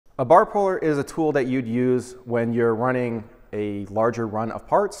A bar puller is a tool that you'd use when you're running a larger run of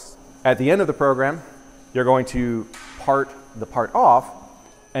parts. At the end of the program, you're going to part the part off,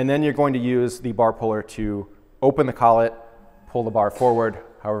 and then you're going to use the bar puller to open the collet, pull the bar forward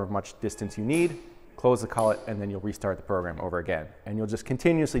however much distance you need, close the collet, and then you'll restart the program over again. And you'll just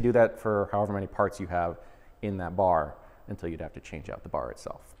continuously do that for however many parts you have in that bar until you'd have to change out the bar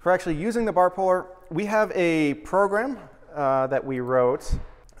itself. For actually using the bar puller, we have a program that we wrote.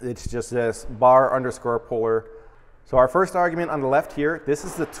 It's just this bar_puller. So our first argument on the left here, this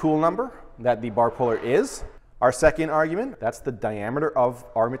is the tool number that the bar puller is. Our second argument, that's the diameter of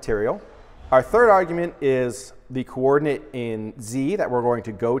our material. Our third argument is the coordinate in Z that we're going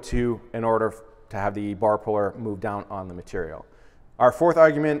to go to in order to have the bar puller move down on the material. Our fourth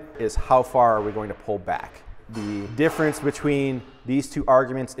argument is how far are we going to pull back. The difference between these two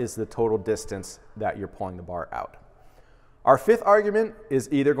arguments is the total distance that you're pulling the bar out. Our fifth argument is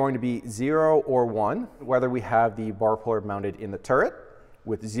either going to be 0 or 1, whether we have the bar puller mounted in the turret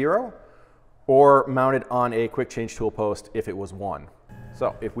with 0 or mounted on a quick change tool post if it was 1.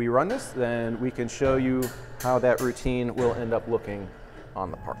 So if we run this, then we can show you how that routine will end up looking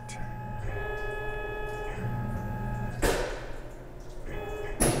on the part.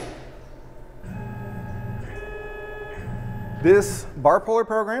 This bar puller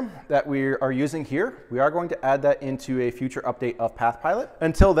program that we are using here, we are going to add that into a future update of PathPilot.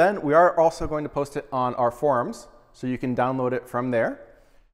 Until then, we are also going to post it on our forums, so you can download it from there.